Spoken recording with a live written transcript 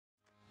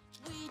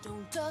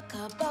talk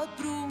about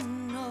Bruno,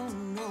 no,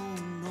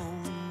 no,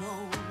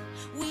 no.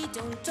 We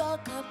don't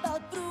talk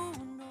about Bruno.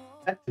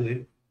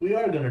 Actually, we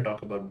are going to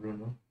talk about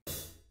Bruno.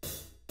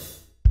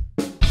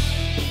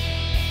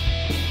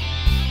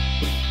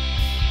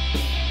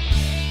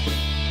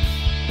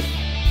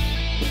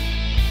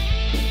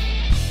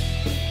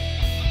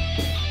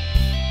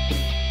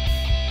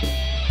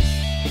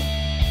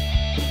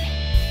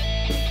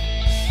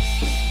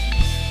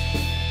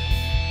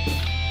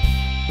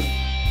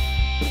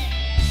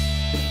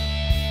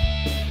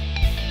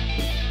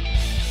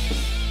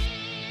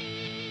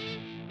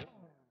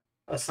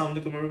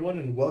 Assalamu alaikum everyone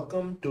and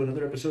welcome to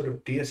another episode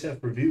of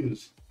TSF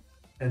Reviews.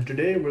 And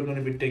today we're going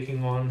to be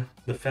taking on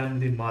the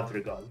family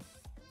Madrigal.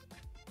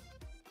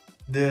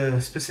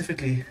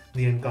 Specifically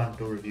the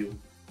Encanto review.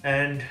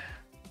 And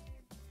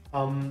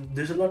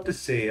there's a lot to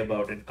say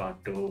about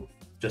Encanto,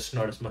 just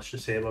not as much to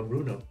say about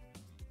Bruno.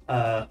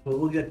 But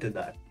we'll get to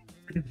that.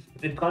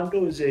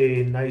 Encanto is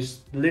a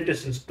nice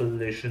latest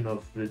installation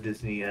of the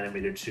Disney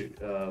animated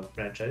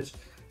franchise,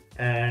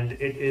 and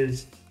it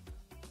is,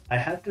 I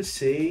have to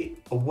say,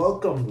 a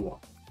welcomed one.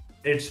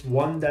 It's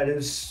one that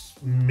is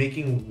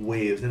making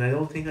waves, and I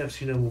don't think I've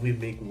seen a movie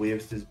make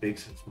waves this big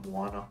since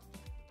Moana.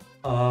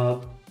 Uh,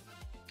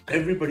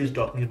 Everybody's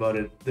talking about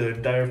it. The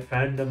entire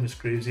fandom is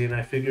crazy, and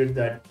I figured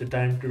that the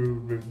time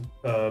to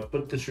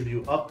put this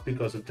review up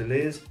because of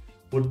delays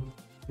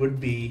would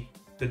be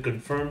the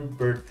confirmed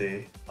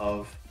birthday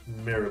of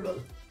Mirabel,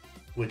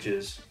 which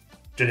is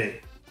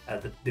today,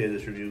 at the day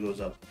this review goes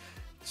up.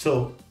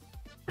 So,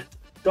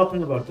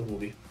 talking about the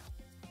movie.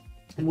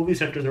 The movie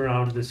centers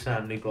around this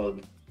family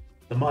called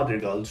the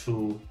Madrigals,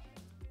 who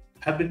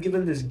have been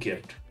given this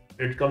gift.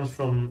 It comes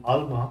from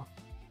Alma,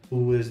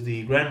 who is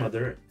the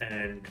grandmother,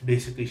 and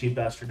basically she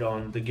passed it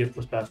on. The gift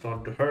was passed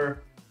on to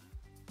her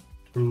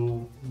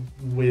through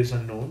ways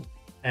unknown,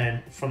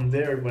 and from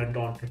there it went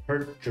on to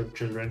her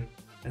children,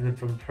 and then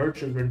from her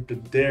children to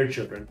their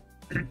children,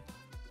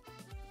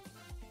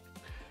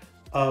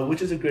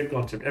 which is a great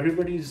concept.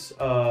 Everybody's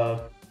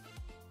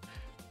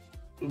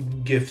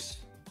gifts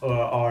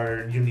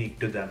are unique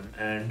to them,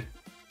 and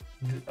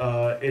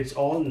it's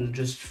all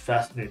just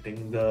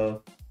fascinating. The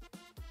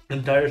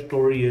entire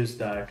story is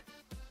that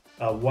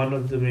one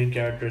of the main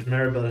characters,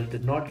 Mirabel,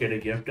 did not get a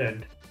gift,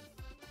 and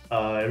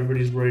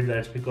everybody's worried that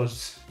it's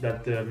because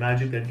that the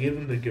magic that gave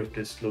them the gift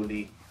is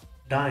slowly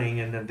dying,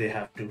 and then they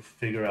have to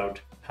figure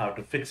out how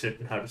to fix it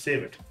and how to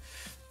save it.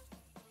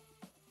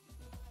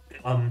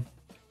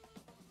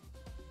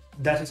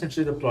 That's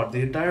essentially the plot.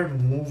 The entire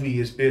movie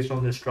is based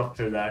on the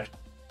structure that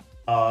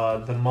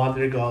the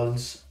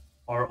Madrigals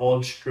are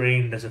all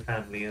strained as a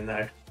family, and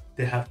that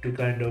they have to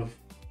kind of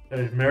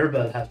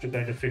Mirabel has to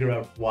kind of figure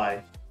out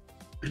why.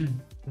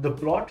 The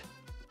plot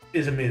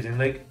is amazing.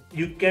 Like,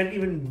 you can't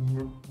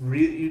even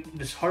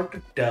it's hard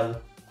to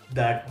tell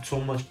that so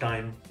much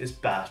time is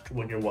passed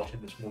when you're watching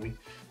this movie.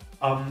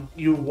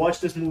 You watch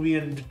this movie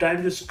and the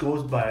time just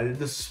goes by.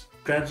 This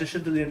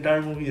transition to the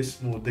entire movie is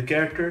smooth. The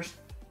characters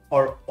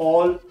are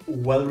all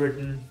well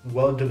written,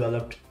 well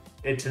developed.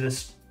 It's an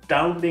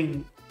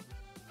astounding,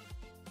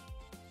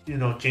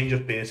 change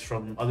of pace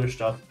from other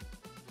stuff.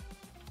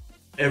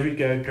 Every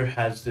character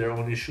has their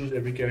own issues.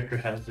 Every character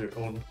has their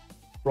own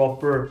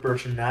proper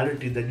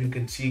personality that you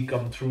can see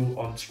come through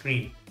on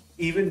screen.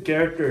 Even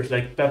characters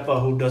like Peppa,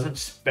 who doesn't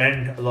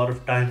spend a lot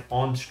of time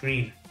on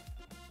screen,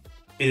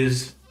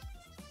 is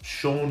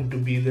shown to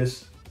be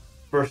this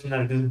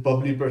personality, this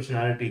bubbly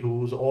personality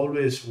who's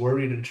always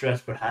worried and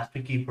stressed but has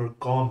to keep her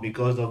calm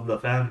because of the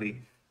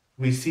family.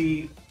 We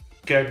see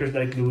characters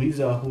like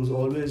Louisa, whose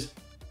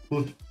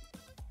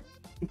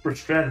super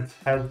strength,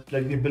 has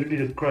like the ability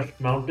to crush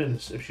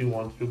mountains if she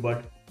wants to,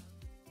 but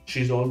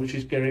she's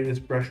carrying this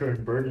pressure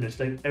and burden. It's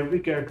like every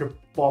character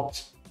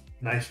pops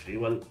nicely.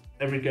 Well,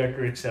 every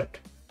character except,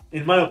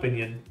 in my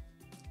opinion,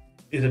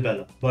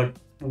 Isabella. But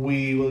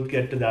we will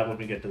get to that when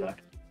we get to that.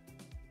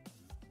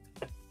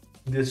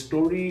 The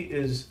story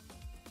is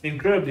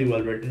incredibly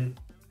well written,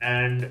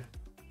 and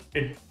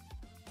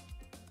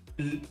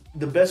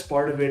the best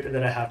part of it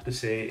that I have to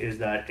say is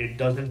that it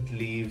doesn't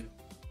leave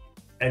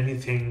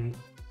anything.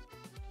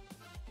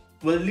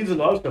 Well, it leaves a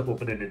lot of stuff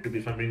open in it, to be,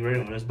 if I'm being very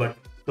honest, but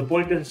the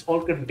point is it's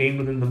all contained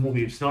within the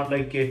movie. It's not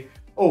like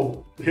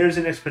here's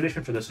an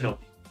explanation for this. No,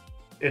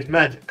 it's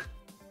magic.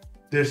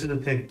 This is the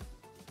thing.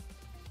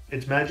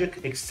 It's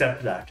magic,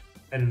 accept that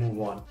and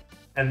move on.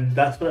 And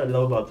that's what I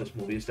love about this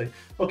movie. It's like,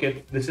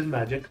 okay, this is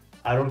magic.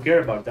 I don't care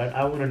about that.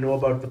 I want to know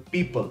about the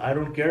people. I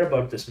don't care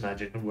about this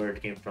magic and where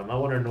it came from. I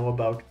want to know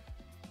about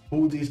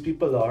who these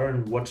people are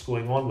and what's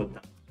going on with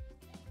them.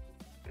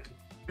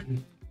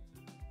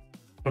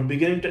 From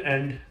beginning to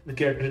end, the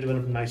characters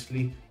develop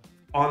nicely.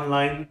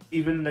 Online,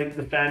 even like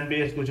the fan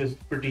base, which is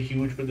pretty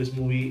huge for this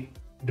movie,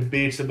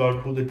 debates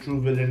about who the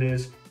true villain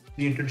is.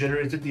 Is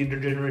it the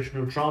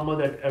intergenerational trauma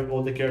that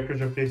all the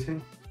characters are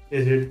facing?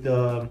 Is it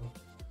the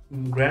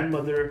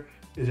grandmother?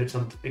 Is it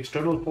some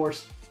external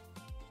force?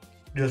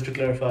 Just to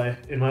clarify,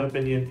 in my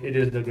opinion, it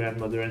is the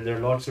grandmother, and there are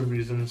lots of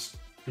reasons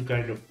to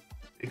kind of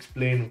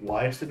explain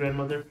why it's the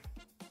grandmother.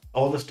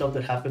 all the stuff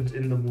that happens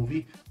in the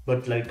movie,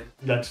 but like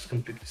that's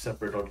completely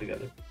separate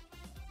altogether.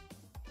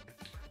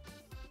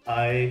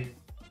 I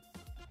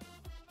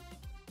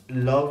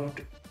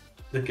loved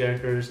the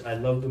characters, I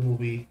loved the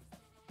movie,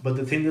 but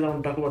the thing that I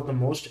want to talk about the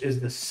most is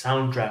the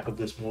soundtrack of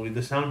this movie.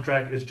 The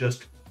soundtrack is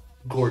just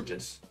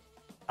gorgeous.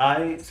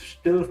 I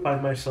still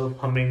find myself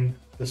humming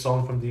the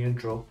song from the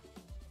intro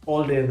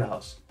all day in the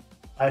house.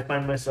 I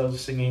find myself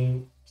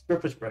singing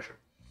Surface Pressure.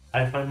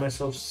 I find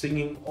myself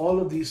singing all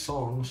of these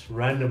songs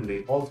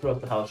randomly all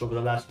throughout the house over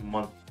the last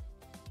month.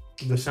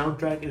 The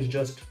soundtrack is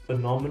just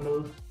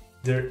phenomenal.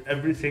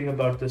 Everything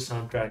about this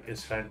soundtrack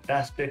is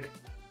fantastic.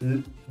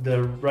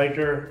 The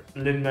writer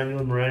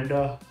Lin-Manuel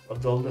Miranda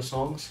of all the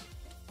songs,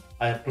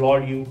 I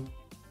applaud you.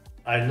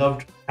 I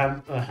loved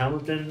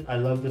Hamilton. I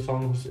loved the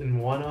songs in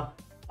Moana.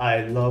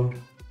 I loved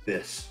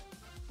this.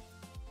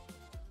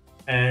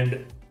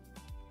 And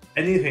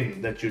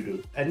anything that you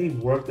do, any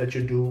work that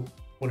you do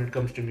when it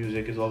comes to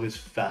music is always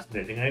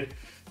fascinating, right?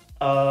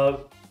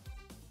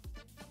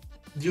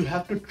 You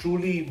have to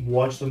truly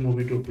watch the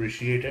movie to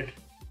appreciate it.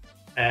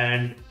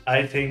 And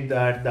I think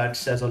that that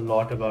says a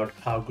lot about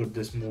how good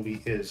this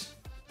movie is.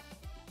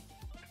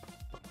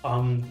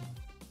 Um,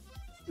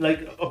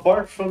 like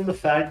apart from the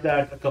fact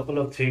that a couple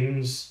of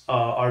things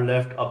are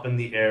left up in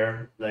the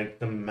air, like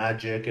the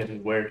magic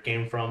and where it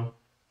came from,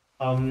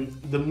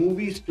 the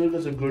movie still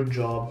does a good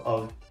job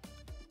of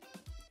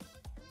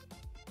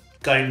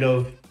kind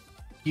of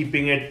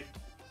keeping it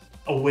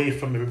away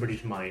from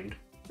everybody's mind,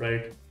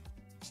 right?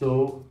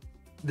 So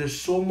there's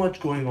so much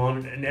going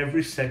on in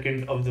every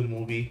second of the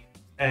movie,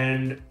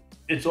 and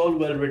it's all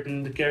well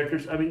written. The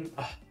characters, I mean,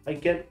 I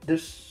get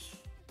this.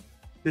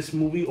 This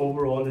movie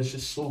overall is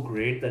just so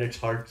great that it's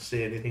hard to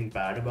say anything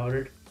bad about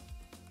it.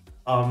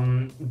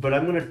 But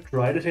I'm gonna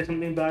try to say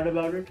something bad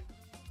about it.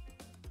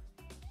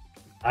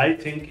 I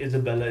think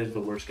Isabella is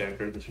the worst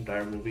character in this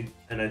entire movie,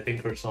 and I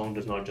think her song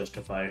does not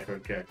justify her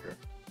character,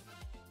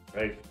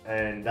 right?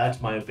 And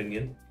that's my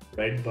opinion,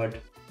 right? But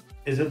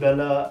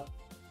Isabella,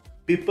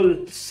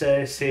 people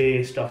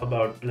say stuff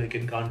about like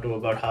Encanto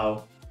about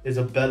how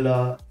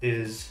Isabella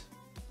is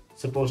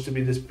supposed to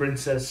be this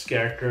princess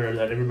character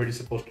that everybody's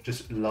supposed to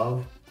just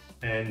love,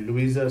 and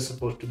Louisa is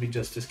supposed to be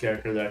just this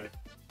character that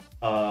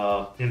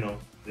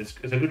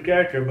is a good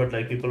character, but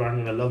like people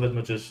aren't gonna love as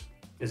much as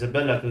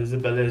Isabella, because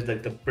Isabella is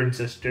like the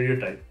princess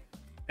stereotype.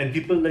 And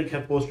people like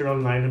have posted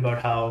online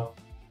about how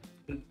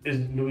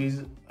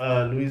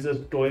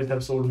Louisa's toys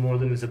have sold more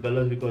than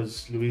Isabella's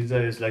because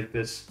Louisa is like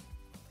this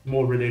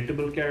more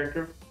relatable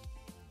character.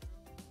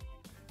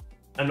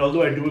 And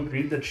although I do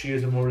agree that she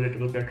is a more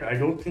relatable character, I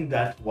don't think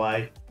that's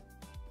why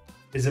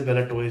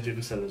Isabella toys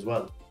didn't sell as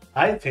well.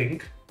 I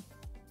think,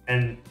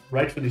 and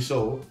rightfully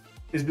so,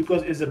 is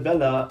because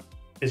Isabella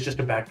is just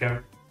a bad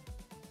character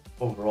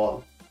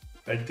overall.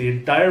 Right? The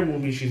entire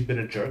movie she's been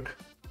a jerk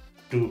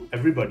to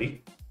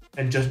everybody,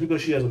 and just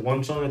because she has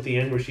one song at the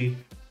end where she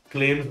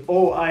claims,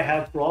 "Oh, I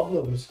have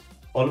problems,"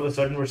 all of a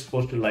sudden we're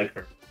supposed to like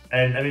her.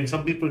 And I mean,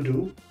 some people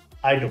do.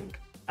 I don't.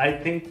 I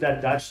think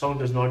that that song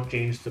does not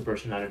change the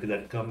personality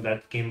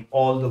that came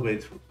all the way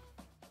through.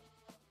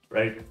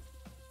 Right?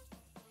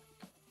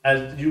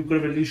 As you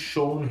could have at least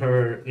shown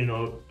her,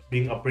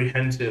 being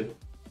apprehensive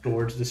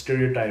towards the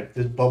stereotype,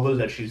 this bubble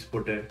that she's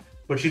put in.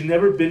 But she's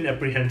never been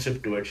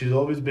apprehensive to it. She's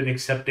always been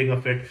accepting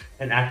of it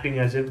and acting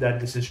as if that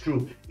this is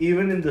true.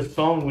 Even in the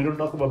song, we don't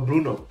talk about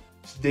Bruno.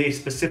 They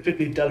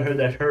specifically tell her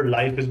that her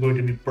life is going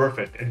to be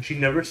perfect. And she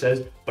never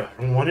says, "But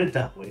I don't want it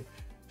that way."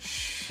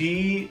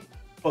 She,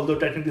 although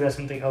technically that's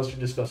something else to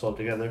discuss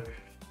altogether,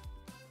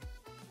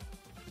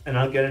 and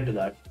I'll get into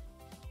that.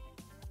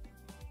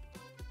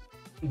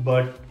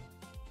 But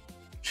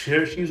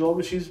here she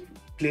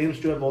claims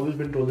to have always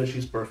been told that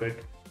she's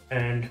perfect,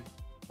 and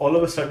all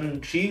of a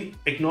sudden she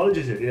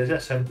acknowledges it.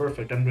 Yes, I'm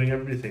perfect. I'm doing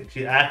everything.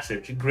 She acts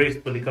it. She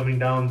gracefully coming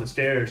down the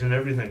stairs and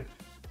everything,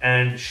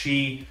 and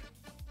she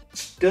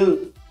still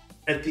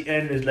at the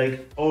end is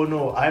like, "Oh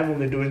no, I'm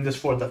only doing this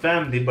for the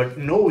family." But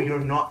no,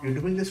 you're not. You're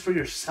doing this for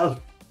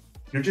yourself.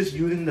 You're just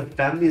using the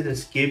family as a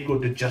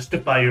scapegoat to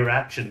justify your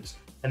actions,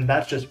 and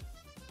that's just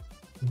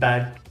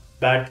bad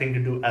thing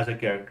to do as a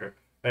character.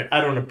 Right?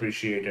 I don't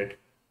appreciate it.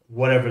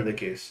 Whatever the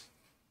case.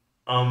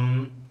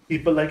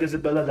 People like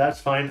Isabella,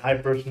 that's fine. I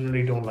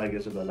personally don't like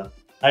Isabella.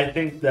 I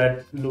think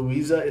that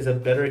Louisa is a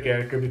better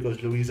character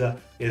because Louisa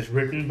is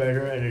written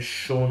better and is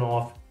shown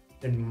off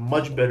in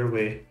much better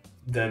way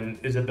than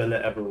Isabella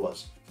ever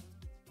was.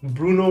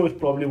 Bruno is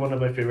probably one of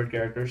my favorite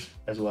characters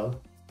as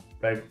well,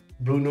 right?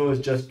 Bruno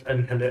is just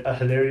a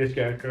hilarious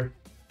character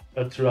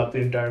throughout the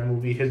entire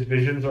movie. His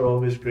visions are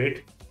always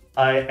great.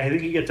 I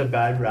think he gets a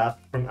bad rap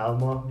from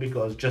Alma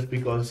because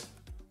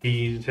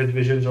his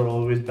visions are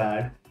always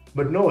bad.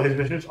 But no, his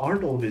visions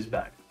aren't always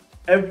bad.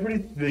 Every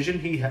vision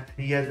he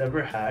has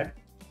ever had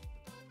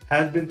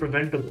has been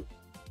preventable,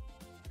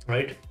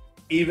 right?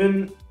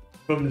 Even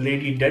from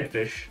Lady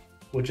Deadfish,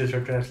 which is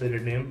her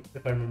translated name,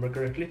 if I remember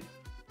correctly,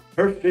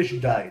 her fish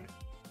died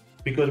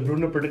because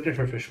Bruno predicted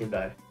her fish would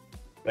die,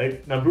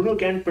 right? Now, Bruno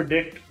can't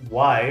predict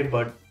why,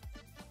 but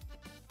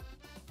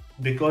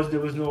because there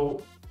was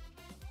no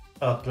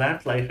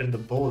plant life in the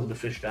bowl, the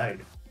fish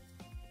died.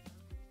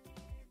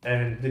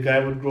 And the guy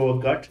would grow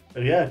a gut.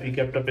 Yeah, if he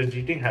kept up his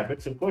eating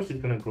habits, of course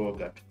he's gonna grow a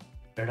gut.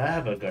 And I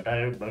have a gut.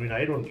 I mean,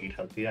 I don't eat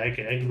healthy. I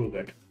grow a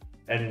gut,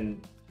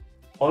 and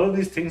all of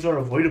these things are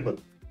avoidable.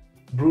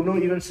 Bruno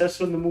even says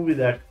so in the movie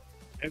that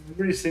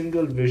every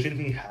single vision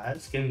he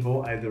has can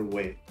go either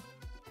way.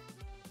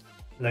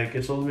 Like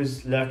it's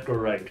always left or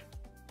right,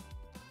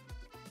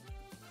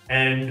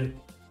 and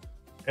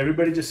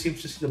everybody just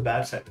seems to see the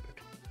bad side of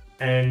it.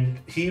 And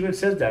he even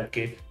says that,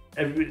 okay,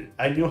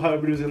 I knew how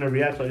everybody was gonna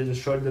react, so I just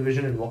destroyed the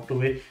vision and walked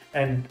away.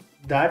 And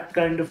that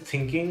kind of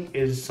thinking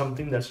is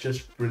something that's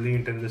just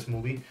brilliant in this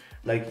movie.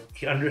 Like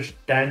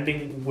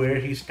understanding where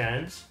he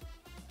stands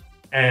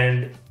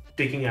and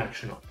taking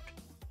action on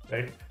it,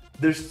 right?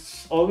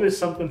 There's always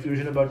some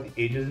confusion about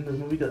the ages in this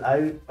movie because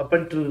up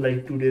until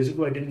like 2 days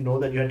ago, I didn't know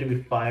that you had to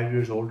be 5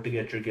 years old to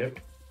get your gift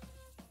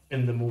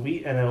in the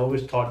movie, and I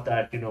always thought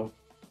that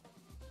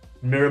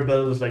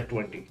Mirabel was like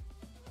 20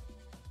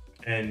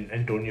 and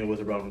Antonio was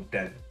around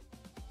 10.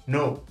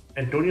 No,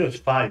 Antonio is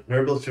 5,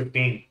 Mirabel's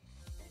 15,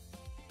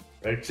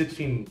 right?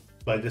 16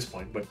 by this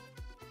point, but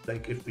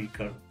like if we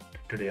count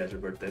today as her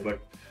birthday, but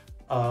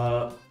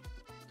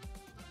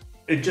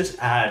it just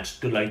adds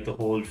to like the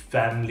whole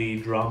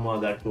family drama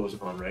that goes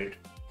on, right?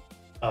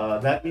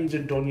 That means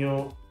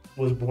Antonio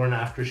was born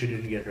after she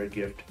didn't get her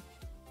gift,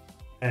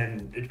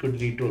 and it could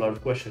lead to a lot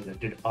of questions. Like,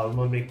 did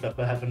Alma make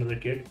Peppa have another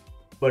kid?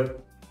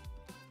 But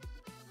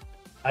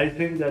I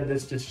think that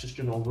this is just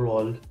an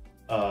overall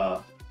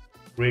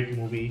great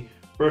movie.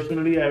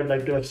 Personally, I would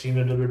like to have seen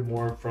a little bit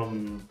more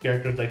from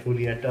characters like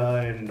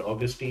Julieta and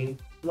Augustine.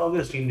 Well,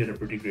 Augustine did a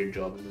pretty great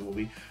job in the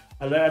movie.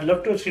 I'd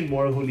love to have seen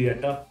more of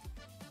Julieta,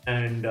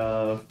 and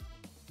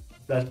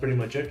that's pretty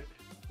much it.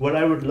 What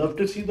I would love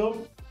to see,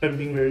 though, if I'm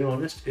being very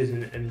honest, is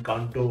an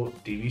Encanto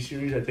TV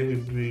series. I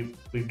think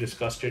we've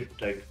discussed it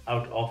like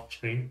out off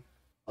screen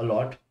a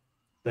lot.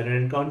 That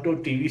an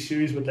Encanto TV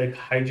series with like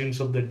hijinks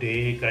of the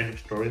day kind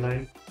of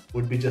storyline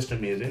would be just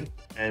amazing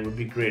and would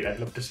be great. I'd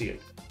love to see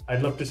it.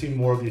 I'd love to see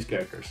more of these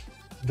characters.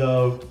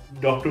 The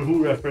Doctor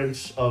Who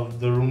reference of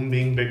the room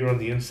being bigger on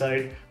the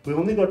inside, we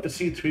only got to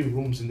see 3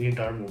 rooms in the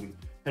entire movie,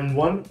 and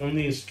one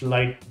only a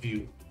slight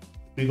view.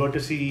 We got to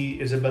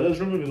see Isabella's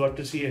room and we got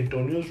to see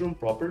Antonio's room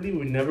properly.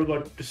 We never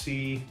got to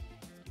see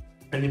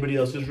anybody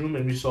else's room,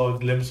 and we saw a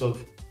glimpse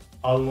of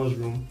Alma's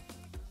room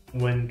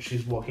when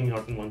she's walking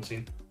out in one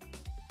scene.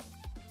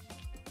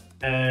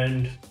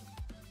 And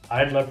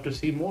I'd love to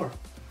see more.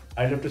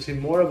 I'd love to see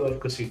more about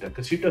Casita.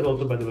 Casita is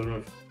also, by the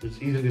way,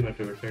 is easily my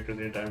favorite character in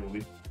the entire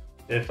movie.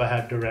 If I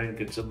had to rank,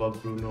 it's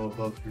above Bruno,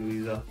 above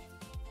Luisa,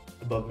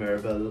 above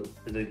Mirabel.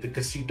 The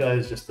Casita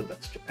is just the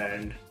best.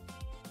 And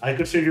I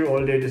could sit here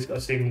all day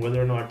discussing whether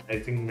or not I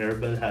think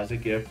Mirabel has a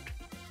gift,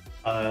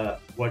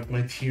 what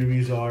my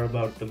theories are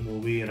about the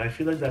movie, and I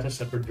feel like that's a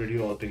separate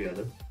video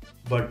altogether.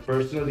 But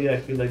personally, I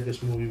feel like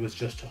this movie was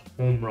just a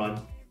home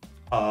run.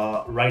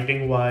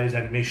 Writing wise,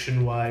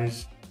 animation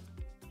wise,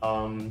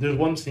 there's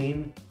one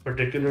scene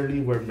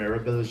particularly where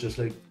Mirabel is just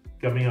like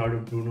coming out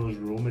of Bruno's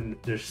room and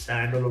there's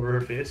sand all over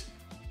her face.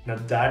 Now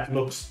that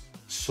looks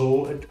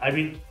so, I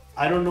mean,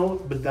 I don't know,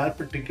 but that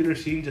particular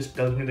scene just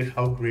tells me like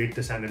how great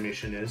this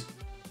animation is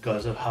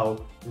because of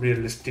how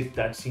realistic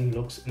that scene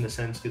looks, in the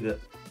sense that the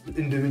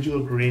individual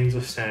grains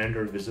of sand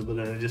are visible,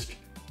 and I just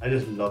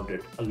loved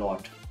it a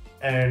lot.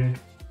 And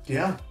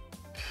yeah,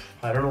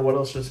 I don't know what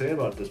else to say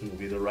about this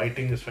movie. The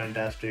writing is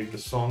fantastic. The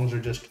songs are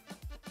just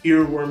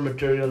earworm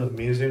material,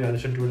 amazing. I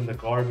listen to it in the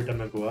car every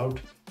time I go out.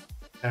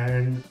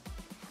 And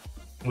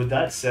with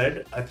that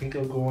said, I think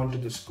I'll go on to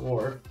the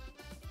score.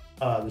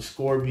 The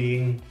score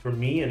being, for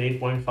me, an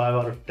 8.5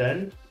 out of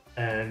 10.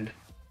 And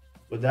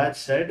with that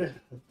said,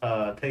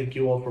 thank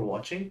you all for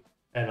watching,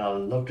 and I'll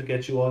love to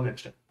catch you all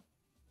next time.